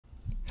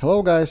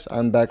Hello guys,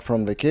 I'm back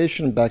from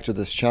vacation, back to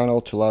this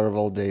channel to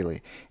Laravel Daily.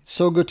 It's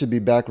so good to be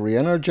back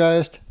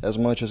re-energized, as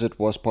much as it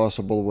was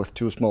possible with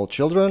two small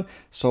children,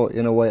 so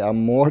in a way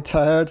I'm more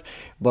tired,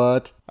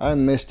 but I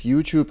missed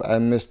YouTube, I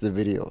missed the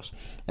videos.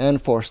 And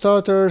for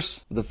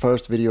starters, the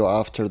first video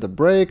after the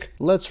break,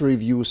 let's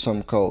review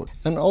some code.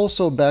 And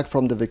also back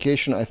from the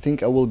vacation, I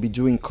think I will be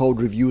doing code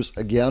reviews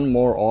again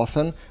more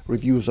often,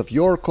 reviews of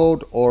your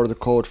code or the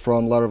code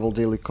from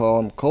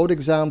LaravelDaily.com code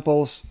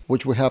examples,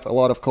 which we have a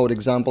lot of code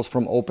examples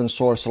from open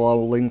source, so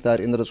I'll link that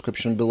in the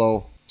description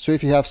below. So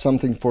if you have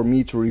something for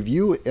me to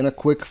review in a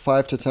quick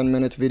 5 to 10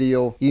 minute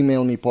video,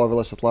 email me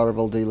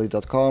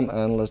povilas@laraveldaily.com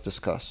and let's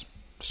discuss.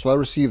 So I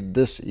received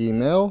this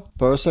email.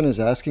 Person is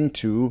asking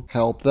to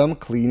help them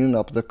cleaning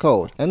up the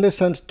code. And they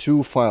sent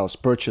two files,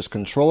 purchase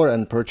controller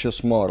and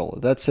purchase model.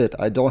 That's it.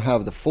 I don't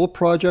have the full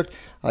project.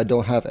 I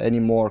don't have any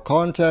more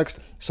context.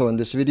 So in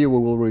this video, we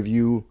will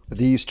review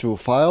these two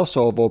files.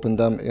 So I've opened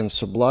them in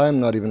Sublime,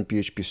 not even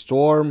PHP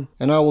Storm.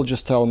 And I will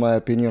just tell my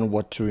opinion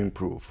what to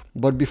improve.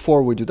 But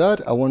before we do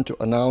that, I want to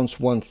announce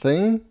one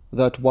thing.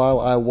 That while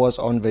I was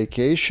on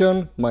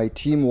vacation, my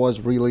team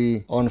was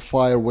really on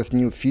fire with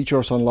new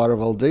features on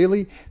Laravel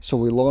Daily. So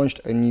we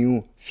launched a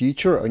new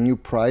feature, a new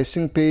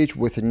pricing page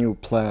with a new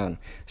plan.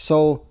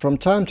 So from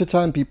time to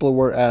time, people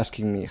were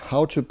asking me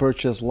how to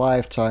purchase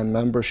lifetime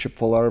membership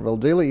for Laravel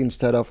Daily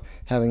instead of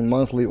having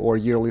monthly or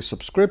yearly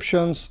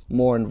subscriptions,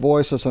 more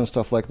invoices and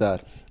stuff like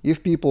that.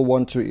 If people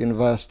want to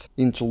invest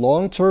into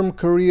long-term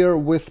career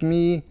with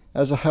me,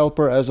 as a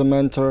helper, as a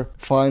mentor,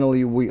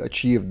 finally we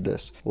achieved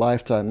this.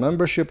 Lifetime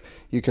membership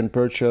you can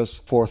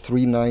purchase for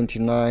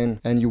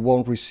 $3.99 and you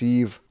won't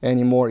receive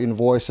any more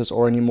invoices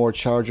or any more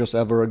charges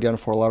ever again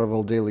for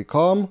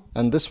LaravelDaily.com.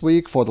 And this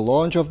week for the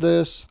launch of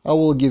this, I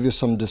will give you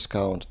some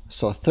discount.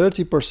 So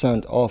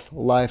 30% off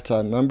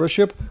lifetime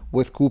membership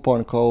with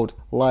coupon code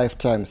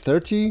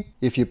LIFETIME30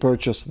 if you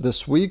purchase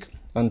this week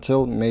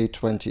until May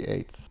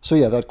 28th. So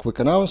yeah, that quick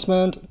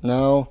announcement.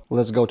 Now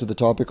let's go to the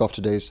topic of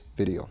today's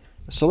video.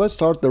 So let's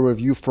start the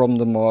review from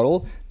the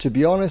model. To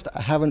be honest,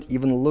 I haven't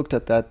even looked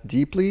at that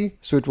deeply,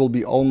 so it will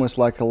be almost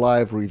like a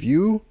live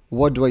review.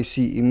 What do I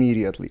see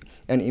immediately?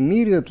 And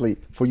immediately,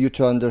 for you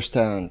to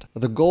understand,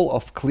 the goal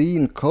of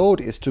clean code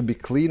is to be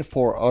clean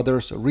for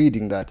others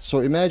reading that. So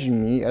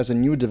imagine me as a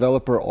new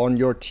developer on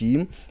your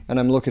team, and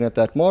I'm looking at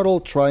that model,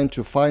 trying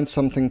to find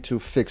something to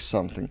fix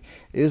something.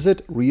 Is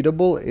it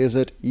readable? Is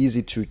it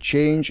easy to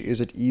change? Is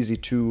it easy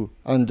to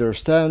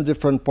understand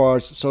different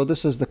parts? So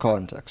this is the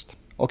context.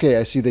 Okay,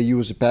 I see they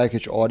use a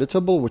package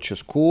auditable, which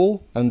is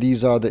cool. And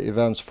these are the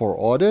events for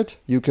audit.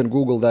 You can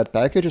Google that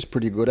package, it's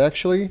pretty good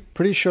actually.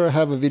 Pretty sure I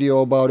have a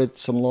video about it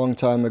some long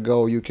time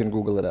ago, you can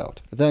Google it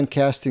out. Then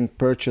casting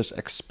purchase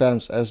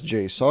expense as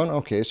JSON.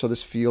 Okay, so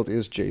this field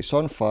is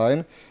JSON,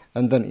 fine.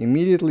 And then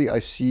immediately I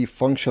see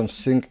function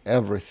sync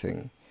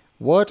everything.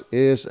 What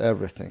is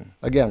everything?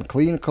 Again,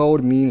 clean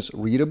code means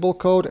readable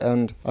code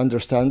and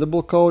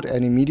understandable code.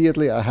 And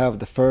immediately I have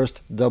the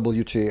first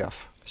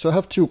WTF. So I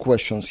have two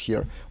questions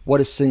here. What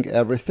is sync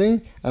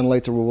everything? And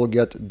later we will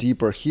get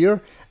deeper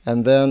here.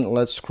 And then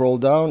let's scroll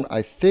down.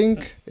 I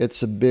think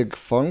it's a big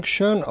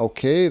function.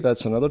 Okay,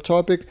 that's another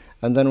topic.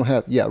 And then we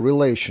have,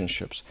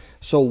 relationships.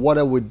 So what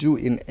I would do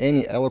in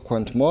any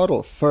eloquent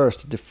model,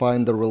 first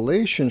define the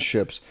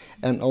relationships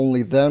and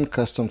only then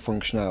custom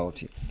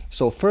functionality.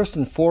 So first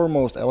and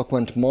foremost,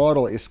 eloquent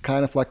model is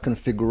kind of like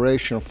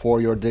configuration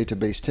for your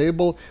database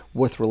table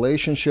with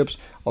relationships,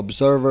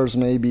 observers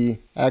maybe,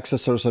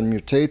 accessors and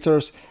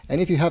mutators.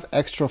 And if you have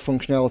extra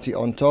functionality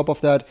on top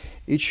of that,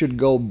 it should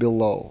go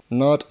below,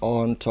 not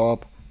on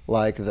top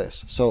like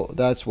this. So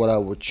that's what I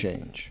would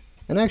change.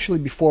 And actually,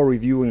 before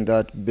reviewing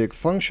that big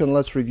function,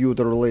 let's review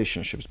the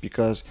relationships,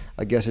 because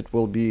I guess it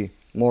will be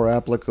more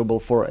applicable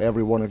for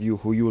every one of you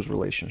who use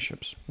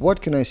relationships.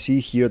 What can I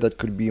see here that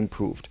could be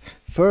improved?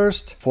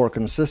 First, for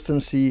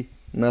consistency,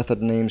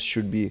 method names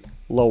should be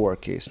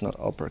lowercase, not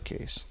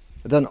uppercase.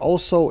 Then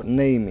also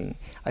naming.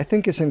 I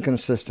think it's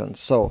inconsistent.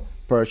 So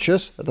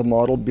purchase, the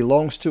model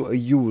belongs to a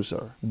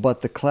user,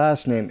 but the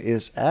class name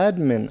is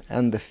admin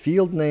and the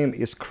field name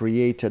is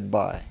created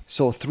by.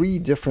 So three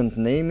different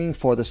naming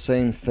for the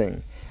same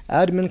thing.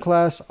 Admin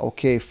class,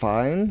 okay,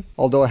 fine.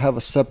 Although I have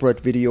a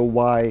separate video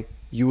why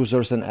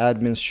users and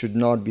admins should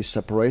not be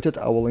separated.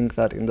 I will link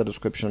that in the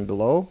description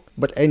below.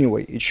 But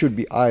anyway, it should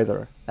be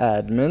either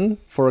admin,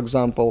 for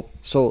example,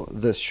 so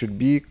this should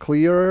be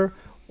clearer,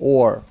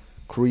 or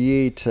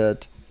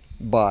created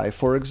by,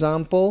 for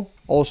example.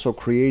 Also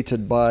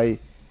created by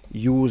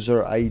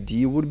user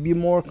ID would be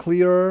more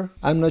clearer.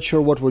 I'm not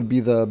sure what would be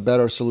the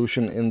better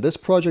solution in this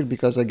project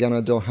because again,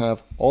 I don't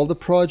have all the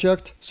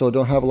project, so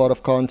don't have a lot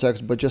of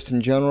context, but just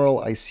in general,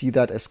 I see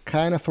that as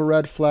kind of a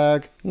red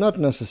flag. Not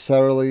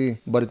necessarily,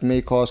 but it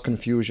may cause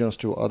confusions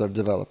to other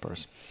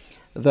developers.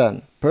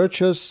 Then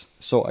purchase,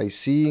 so I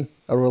see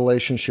a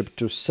relationship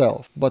to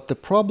self. But the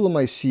problem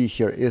I see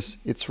here is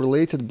it's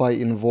related by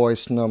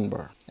invoice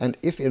number. And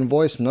if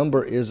invoice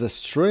number is a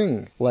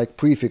string, like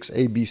prefix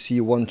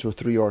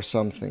ABC123 or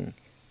something,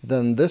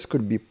 then this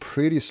could be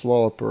pretty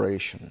slow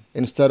operation.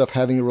 Instead of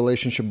having a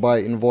relationship by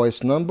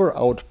invoice number,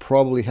 I would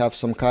probably have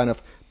some kind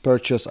of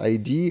purchase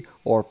ID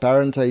or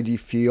parent ID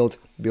field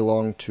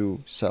belong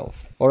to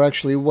self. Or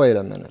actually, wait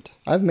a minute.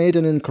 I've made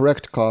an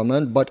incorrect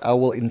comment, but I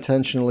will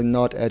intentionally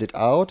not edit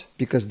out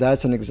because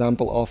that's an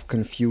example of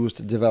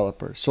confused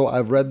developer. So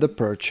I've read the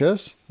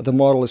purchase, the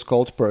model is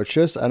called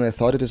purchase, and I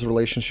thought it is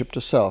relationship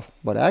to self,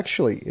 but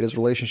actually it is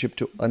relationship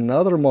to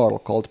another model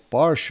called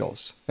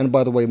partials. And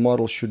by the way,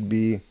 model should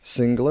be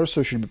singular,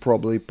 so it should be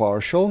probably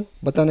partial.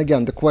 But then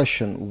again, the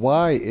question,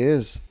 why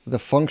is the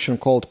function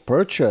called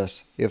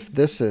purchase if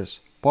this is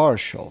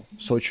partial?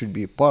 So it should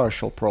be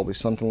partial, probably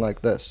something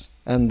like this.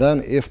 And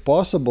then if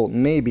possible,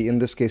 maybe in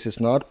this case it's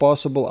not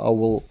possible, I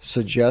will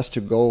suggest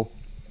to go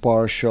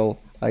partial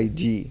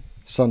ID,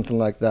 something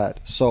like that.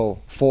 So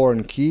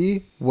foreign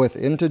key with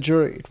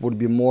integer, it would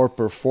be more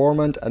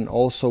performant and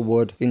also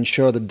would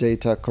ensure the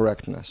data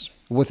correctness.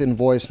 With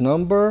invoice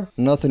number,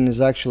 nothing is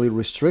actually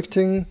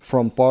restricting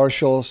from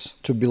partials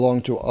to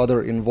belong to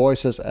other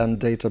invoices and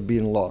data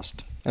being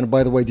lost. And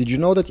by the way, did you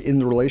know that in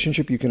the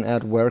relationship you can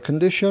add where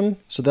condition?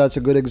 So that's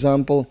a good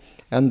example.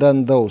 And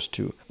then those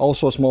two.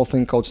 Also a small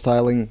thing called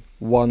styling,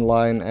 one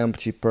line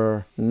empty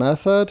per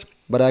method.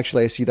 But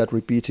actually I see that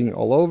repeating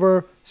all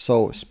over.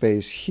 So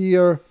space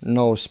here,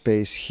 no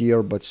space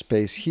here, but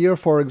space here,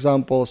 for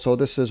example. So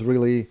this is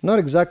really not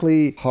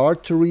exactly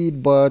hard to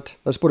read, but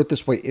let's put it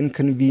this way,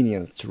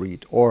 inconvenient to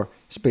read. Or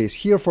space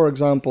here, for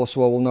example,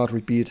 so I will not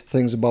repeat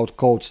things about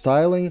code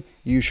styling.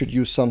 You should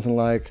use something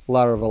like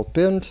Laravel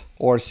Pint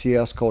or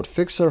CS Code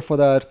Fixer for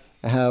that.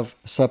 I have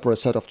a separate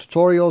set of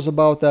tutorials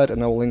about that,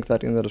 and I will link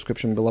that in the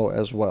description below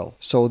as well.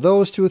 So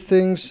those two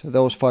things,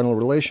 those final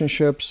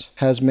relationships,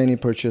 has many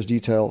purchase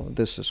detail.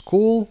 This is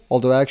cool.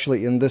 Although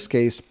actually in this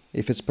case,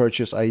 if it's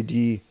purchase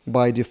ID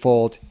by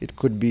default, it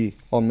could be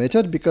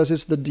omitted because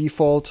it's the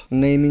default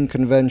naming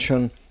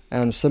convention.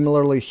 And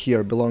similarly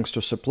here belongs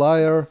to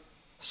supplier.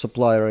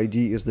 Supplier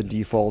ID is the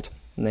default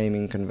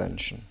naming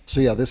convention.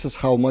 So yeah, this is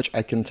how much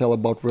I can tell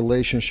about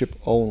relationship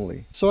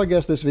only. So I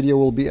guess this video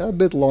will be a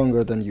bit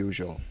longer than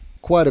usual.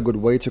 Quite a good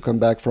way to come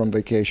back from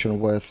vacation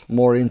with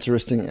more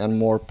interesting and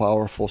more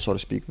powerful, so to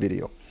speak,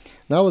 video.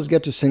 Now let's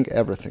get to sync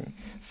everything.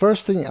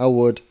 First thing I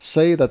would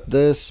say that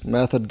this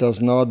method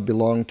does not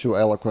belong to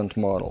Eloquent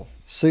model.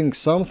 Sync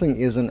something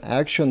is an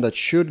action that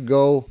should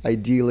go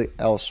ideally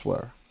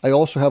elsewhere. I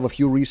also have a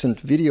few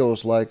recent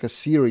videos like a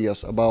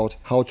series about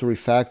how to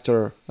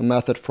refactor a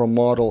method from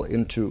model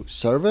into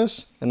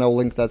service, and I'll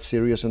link that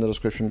series in the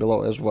description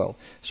below as well.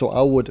 So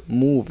I would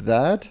move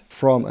that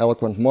from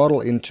Eloquent model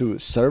into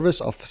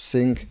service of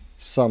sync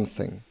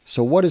something.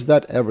 So what is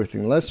that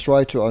everything? Let's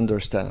try to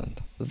understand.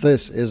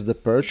 This is the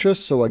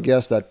purchase, so I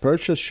guess that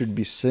purchase should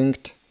be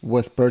synced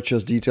with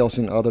purchase details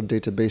in other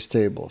database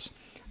tables.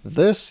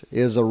 This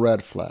is a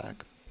red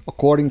flag.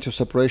 According to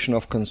separation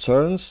of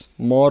concerns,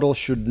 model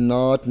should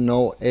not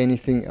know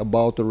anything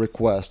about the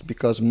request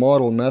because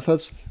model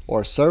methods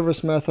or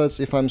service methods,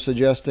 if I'm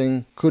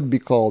suggesting, could be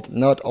called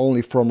not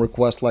only from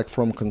request like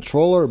from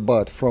controller,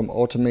 but from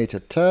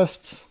automated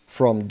tests,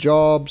 from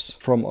jobs,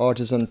 from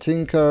artisan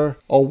tinker,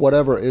 or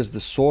whatever is the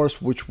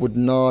source which would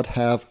not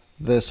have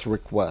this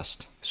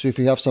request. So if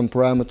you have some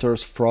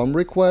parameters from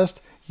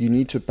request, you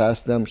need to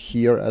pass them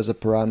here as a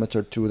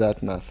parameter to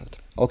that method.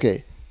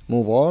 Okay,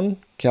 move on.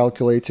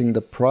 Calculating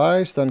the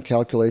price, then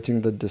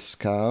calculating the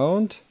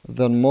discount,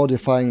 then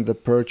modifying the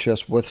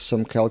purchase with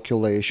some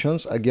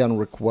calculations. Again,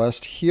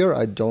 request here,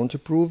 I don't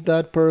approve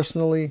that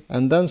personally.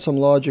 And then some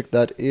logic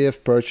that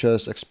if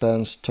purchase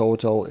expense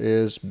total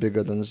is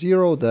bigger than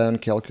 0, then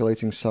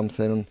calculating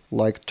something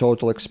like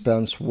total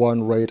expense,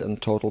 one rate,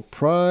 and total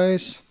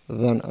price.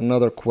 Then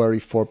another query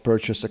for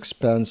purchase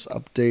expense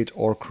update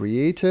or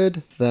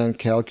created, then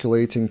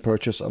calculating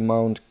purchase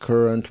amount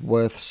current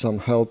with some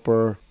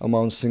helper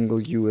amount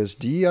single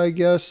USD, I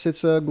guess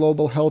it's a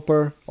global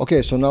helper.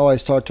 Okay, so now I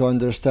start to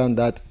understand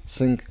that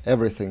sync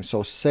everything.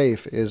 So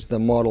safe is the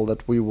model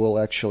that we will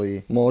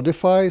actually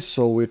modify.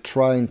 So we're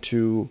trying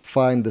to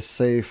find the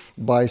safe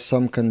by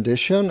some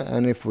condition,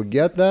 and if we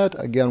get that,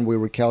 again we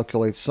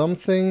recalculate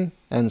something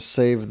and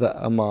save the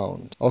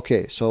amount.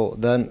 Okay, so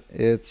then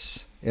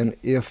it's an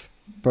if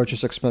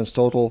purchase expense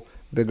total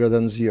bigger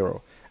than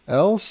 0.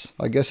 Else,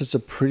 I guess it's a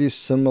pretty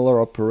similar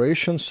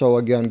operation. So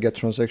again, get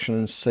transaction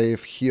and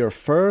save here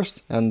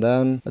first, and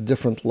then a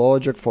different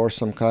logic for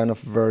some kind of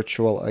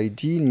virtual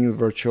ID, new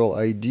virtual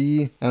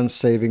ID, and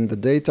saving the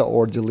data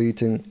or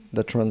deleting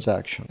the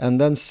transaction, and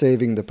then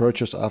saving the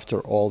purchase after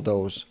all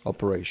those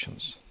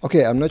operations.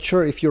 Okay, I'm not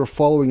sure if you're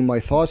following my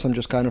thoughts, I'm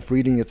just kind of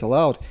reading it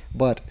aloud,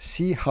 but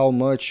see how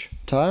much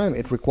time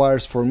it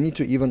requires for me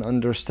to even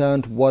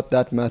understand what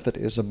that method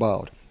is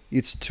about.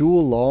 it's too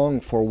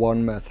long for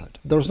one method.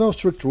 There's no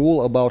strict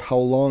rule about how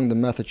long the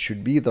method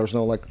should be. There's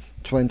no like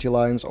 20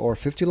 lines or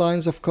 50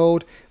 lines of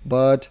code,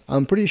 but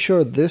I'm pretty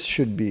sure this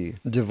should be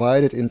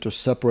divided into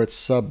separate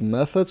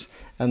sub-methods,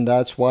 and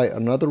that's why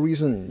another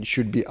reason it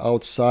should be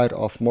outside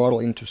of model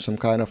into some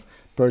kind of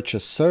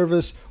purchase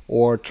service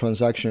or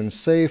transaction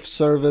safe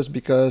service,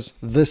 because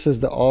this is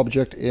the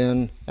object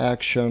in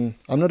action.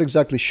 I'm not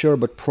exactly sure,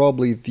 but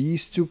probably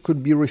these two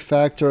could be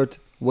refactored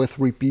with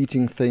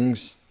repeating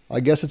things. I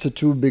guess it's a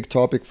too big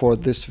topic for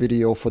this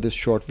video, for this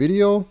short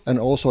video, and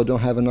also I don't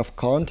have enough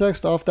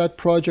context of that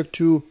project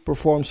to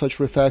perform such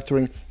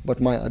refactoring, but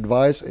my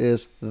advice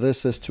is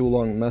this is too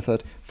long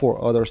method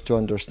for others to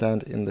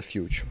understand in the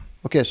future.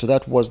 Okay, so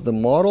that was the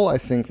model. I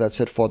think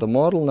that's it for the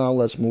model. Now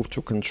let's move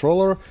to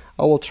controller.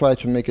 I will try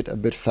to make it a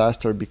bit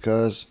faster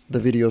because the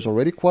video is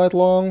already quite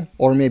long,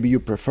 or maybe you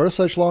prefer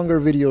such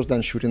longer videos,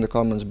 then shoot in the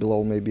comments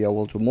below. Maybe I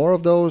will do more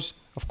of those.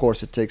 Of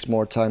course, it takes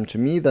more time to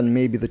me, then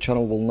maybe the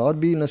channel will not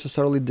be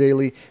necessarily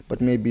daily,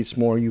 but maybe it's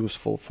more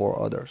useful for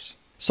others.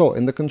 So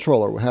in the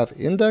controller, we have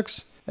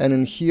index, and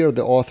in here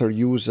the author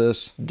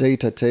uses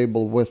data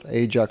table with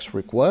Ajax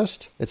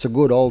request. It's a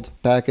good old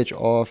package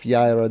of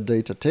Yaira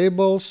data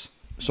tables.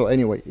 So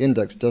anyway,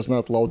 index does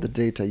not load the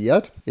data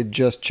yet. It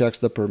just checks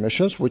the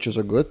permissions, which is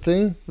a good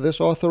thing, this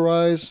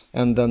authorize.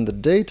 And then the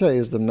data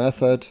is the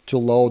method to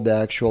load the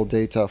actual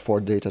data for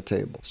data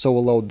table. So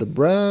we'll load the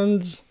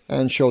brands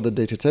and show the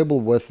data table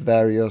with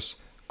various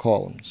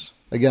columns.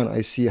 Again,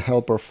 I see a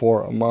helper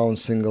for amount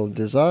single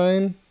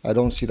design. I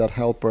don't see that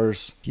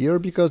helpers here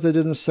because they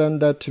didn't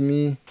send that to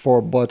me.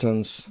 For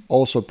buttons,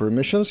 also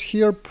permissions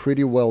here,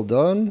 pretty well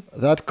done.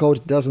 That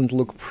code doesn't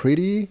look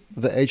pretty.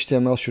 The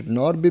HTML should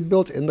not be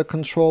built in the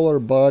controller,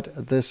 but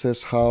this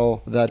is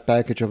how that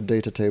package of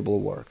data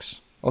table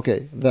works.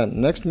 Okay, then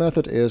next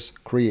method is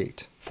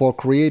create. For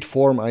create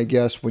form, I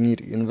guess we need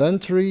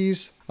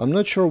inventories. I'm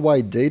not sure why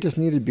date is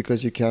needed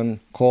because you can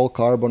call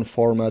carbon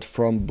format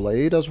from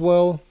blade as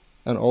well.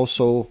 And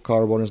also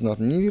carbon is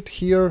not needed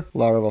here.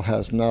 Laravel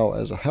has now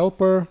as a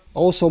helper.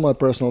 Also, my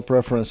personal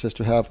preference is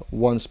to have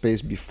one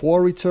space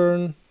before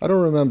return. I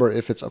don't remember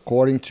if it's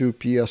according to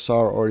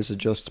PSR or is it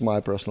just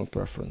my personal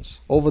preference.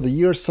 Over the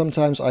years,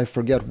 sometimes I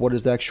forget what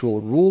is the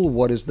actual rule,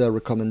 what is the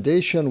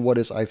recommendation, what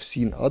is I've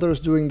seen others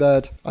doing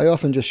that. I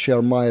often just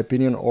share my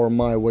opinion or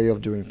my way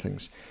of doing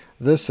things.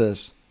 This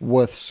is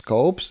with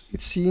scopes,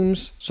 it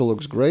seems, so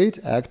looks great.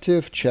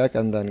 Active, check,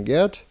 and then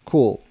get.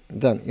 Cool.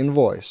 Then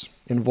invoice.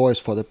 Invoice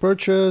for the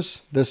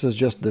purchase. This is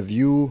just the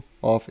view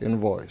of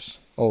invoice.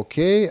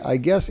 Okay, I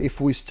guess if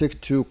we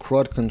stick to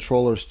CRUD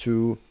controllers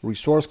to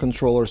resource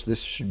controllers,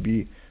 this should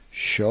be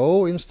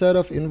show instead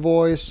of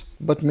invoice,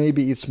 but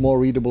maybe it's more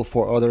readable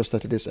for others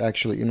that it is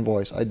actually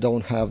invoice. I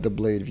don't have the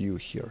blade view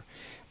here.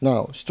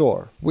 Now,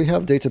 store. We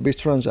have database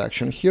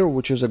transaction here,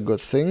 which is a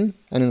good thing.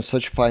 And in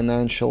such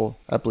financial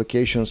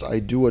applications, I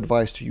do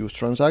advise to use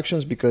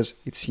transactions because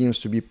it seems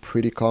to be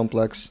pretty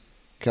complex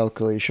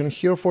calculation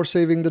here for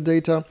saving the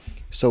data.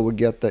 So we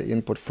get the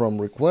input from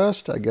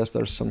request. I guess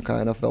there's some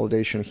kind of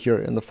validation here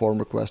in the form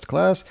request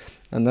class.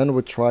 And then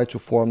we try to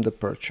form the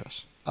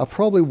purchase. I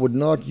probably would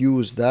not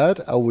use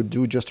that. I would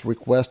do just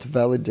request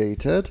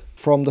validated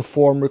from the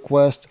form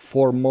request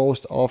for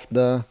most of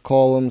the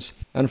columns.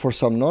 And for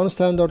some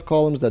non-standard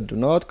columns that do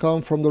not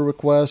come from the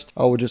request,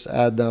 I would just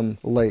add them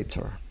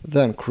later.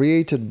 Then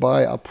created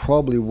by, I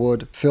probably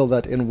would fill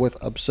that in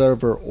with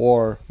observer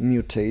or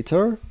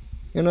mutator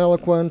in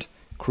Eloquent.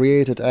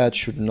 Created at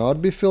should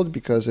not be filled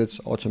because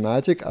it's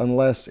automatic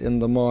unless in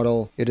the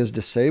model it is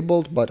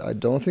disabled, but I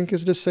don't think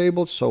it's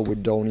disabled, so we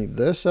don't need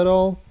this at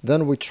all.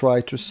 Then we try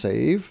to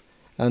save,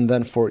 and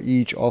then for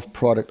each of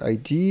product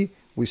ID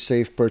we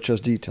save purchase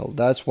detail.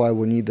 That's why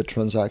we need the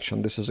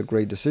transaction. This is a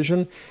great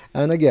decision.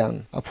 And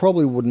again, I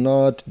probably would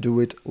not do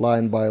it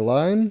line by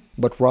line,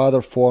 but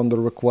rather form the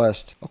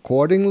request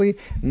accordingly.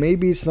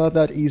 Maybe it's not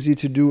that easy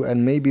to do,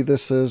 and maybe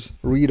this is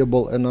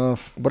readable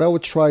enough, but I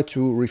would try to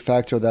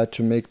refactor that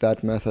to make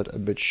that method a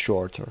bit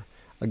shorter.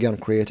 Again,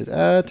 created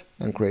at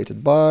and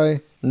created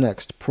by.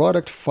 Next,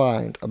 product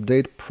find,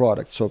 update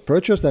product. So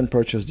purchase, then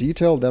purchase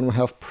detail, then we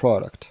have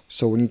product.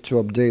 So we need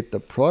to update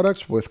the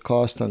products with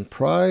cost and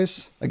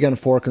price. Again,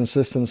 for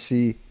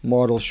consistency,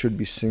 model should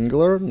be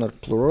singular,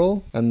 not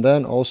plural. And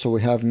then also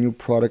we have new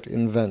product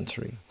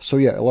inventory. So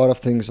yeah, a lot of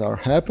things are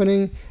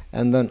happening.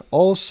 And then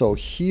also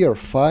here,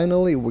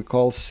 finally, we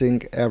call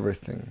sync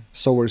everything.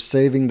 So we're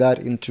saving that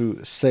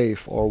into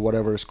safe or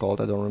whatever it's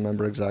called. I don't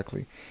remember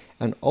exactly.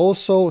 And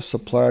also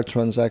supplier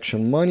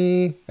transaction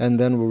money, and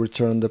then we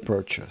return the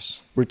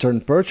purchase. Return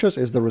purchase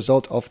is the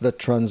result of the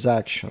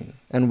transaction,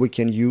 and we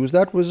can use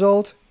that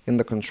result in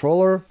the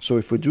controller. So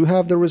if we do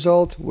have the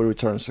result, we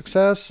return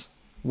success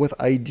with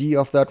ID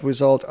of that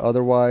result,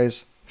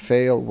 otherwise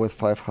fail with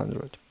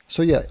 500.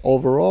 So yeah,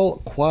 overall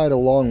quite a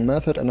long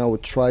method, and I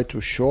would try to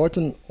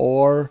shorten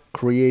or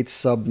create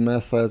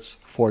sub-methods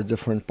for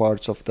different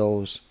parts of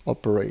those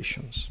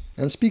operations.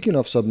 And speaking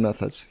of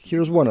sub-methods,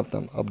 here's one of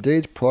them,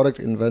 update product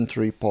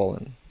inventory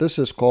pollen. This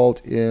is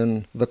called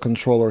in the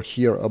controller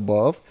here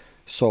above.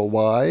 So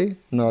why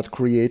not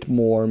create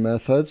more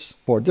methods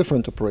for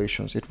different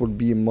operations? It would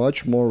be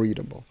much more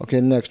readable.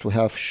 Okay, next we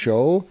have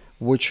show,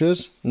 which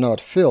is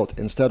not filled.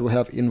 Instead, we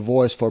have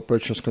invoice for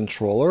purchase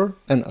controller.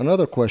 And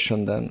another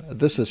question then,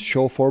 this is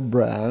show for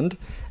brand.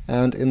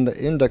 And in the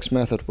index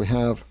method, we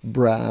have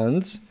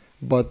brands,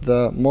 but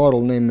the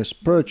model name is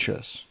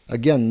purchase.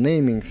 Again,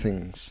 naming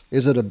things.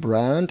 Is it a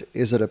brand?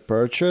 Is it a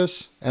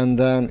purchase? And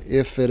then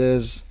if it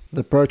is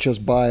the purchase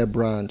by a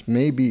brand,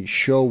 maybe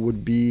show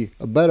would be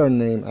a better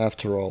name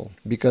after all,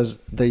 because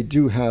they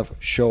do have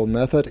show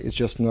method, it's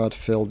just not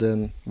filled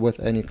in with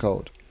any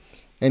code.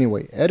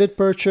 Anyway, edit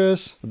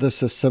purchase,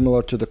 this is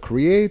similar to the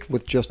create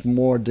with just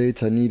more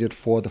data needed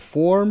for the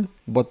form,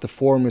 but the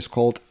form is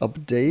called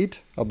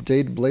update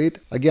blade.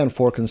 Again,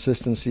 for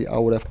consistency, I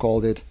would have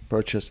called it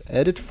purchase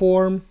edit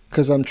form,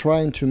 because I'm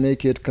trying to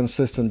make it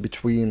consistent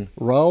between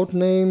route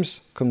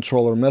names,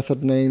 controller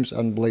method names,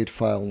 and blade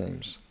file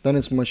names. Then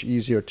it's much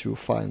easier to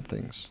find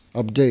things.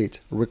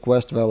 Update,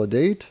 request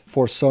validate.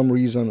 For some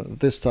reason,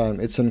 this time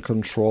it's in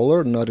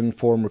controller, not in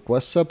form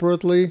request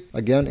separately.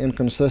 Again,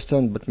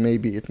 inconsistent, but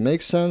maybe it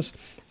makes sense.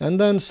 And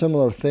then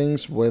similar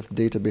things with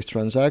database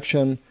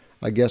transaction.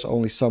 I guess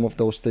only some of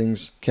those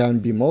things can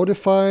be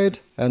modified.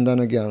 And then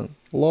again,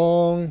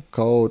 long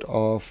code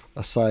of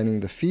assigning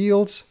the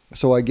fields.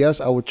 So I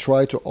guess I would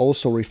try to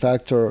also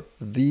refactor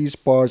these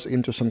parts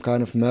into some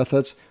kind of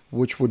methods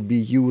which would be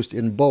used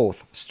in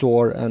both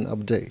store and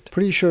update.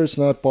 Pretty sure it's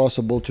not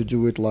possible to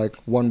do it like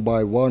one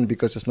by one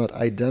because it's not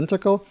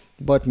identical,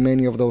 but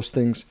many of those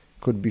things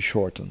could be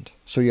shortened.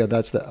 So yeah,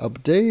 that's the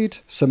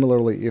update.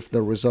 Similarly, if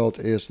the result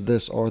is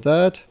this or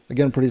that,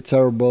 again, pretty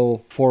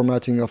terrible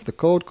formatting of the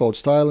code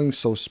styling.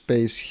 So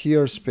space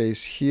here,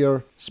 space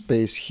here,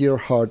 space here,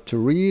 hard to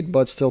read,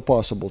 but still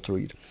possible to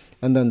read.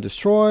 And then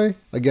destroy,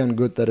 again,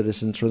 good that it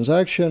is in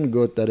transaction,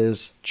 good that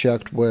is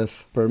checked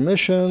with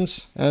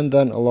permissions, and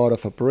then a lot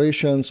of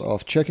operations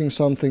of checking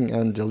something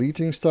and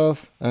deleting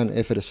stuff. And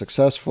if it is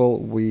successful,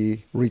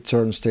 we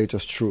return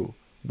status true.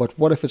 But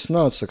what if it's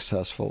not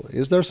successful?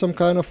 Is there some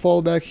kind of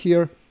fallback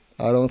here?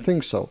 I don't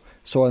think so.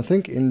 So I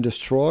think in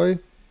destroy,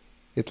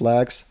 it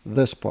lacks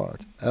this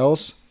part,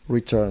 else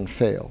return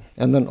fail.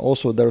 And then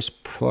also there's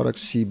product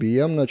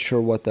CBM, not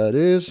sure what that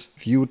is.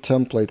 View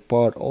template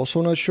part,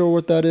 also not sure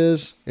what that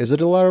is. Is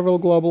it a Laravel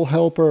global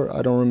helper?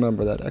 I don't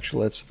remember that.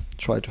 Actually, let's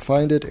try to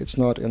find it. It's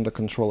not in the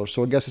controller.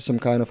 So I guess it's some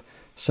kind of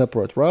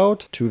separate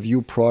route to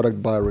view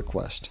product by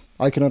request.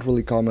 I cannot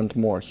really comment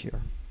more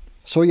here.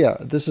 So yeah,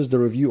 this is the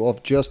review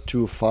of just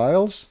 2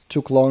 files.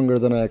 Took longer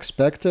than I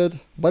expected,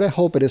 but I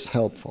hope it is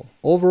helpful.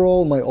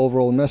 Overall, my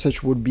overall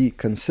message would be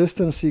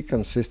consistency,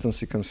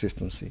 consistency,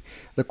 consistency.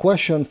 The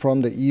question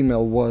from the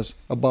email was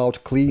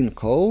about clean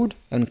code,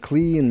 and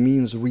clean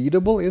means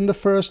readable in the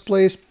first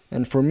place.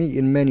 And for me,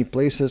 in many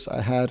places,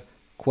 I had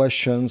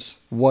questions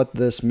what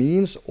this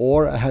means,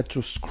 or I had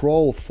to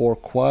scroll for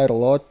quite a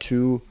lot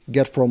to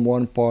get from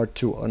one part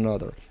to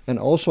another. And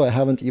also I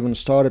haven't even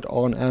started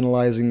on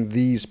analyzing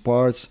these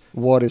parts,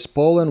 what is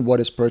Poland, what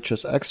is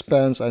purchase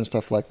expense, and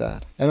stuff like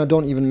that. And I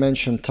don't even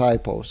mention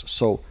typos,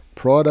 so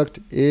product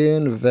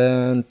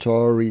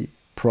inventory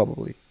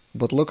probably.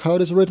 But look how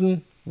it is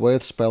written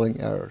with spelling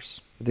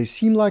errors. They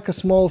seem like a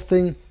small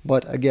thing,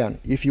 but again,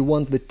 if you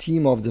want the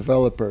team of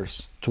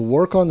developers to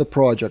work on the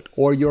project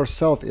or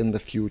yourself in the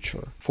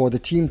future, for the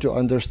team to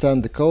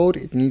understand the code,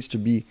 it needs to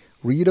be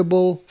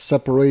readable,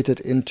 separated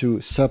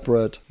into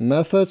separate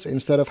methods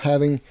instead of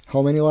having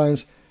how many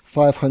lines?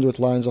 500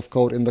 lines of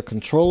code in the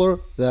controller.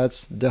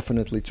 That's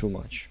definitely too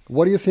much.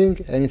 What do you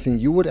think? Anything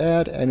you would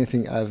add?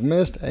 Anything I've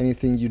missed?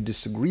 Anything you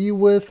disagree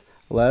with?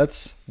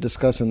 Let's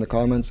discuss in the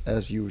comments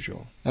as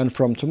usual. And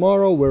from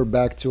tomorrow, we're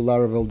back to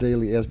Laravel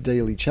Daily as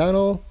daily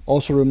channel.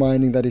 Also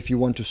reminding that if you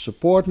want to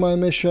support my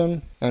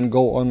mission and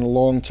go on a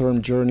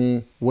long-term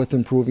journey with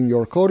improving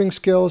your coding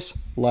skills,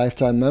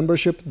 lifetime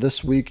membership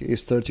this week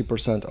is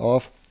 30%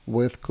 off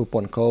with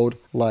coupon code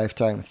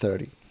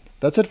lifetime30.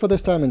 That's it for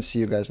this time, and see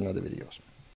you guys in other videos.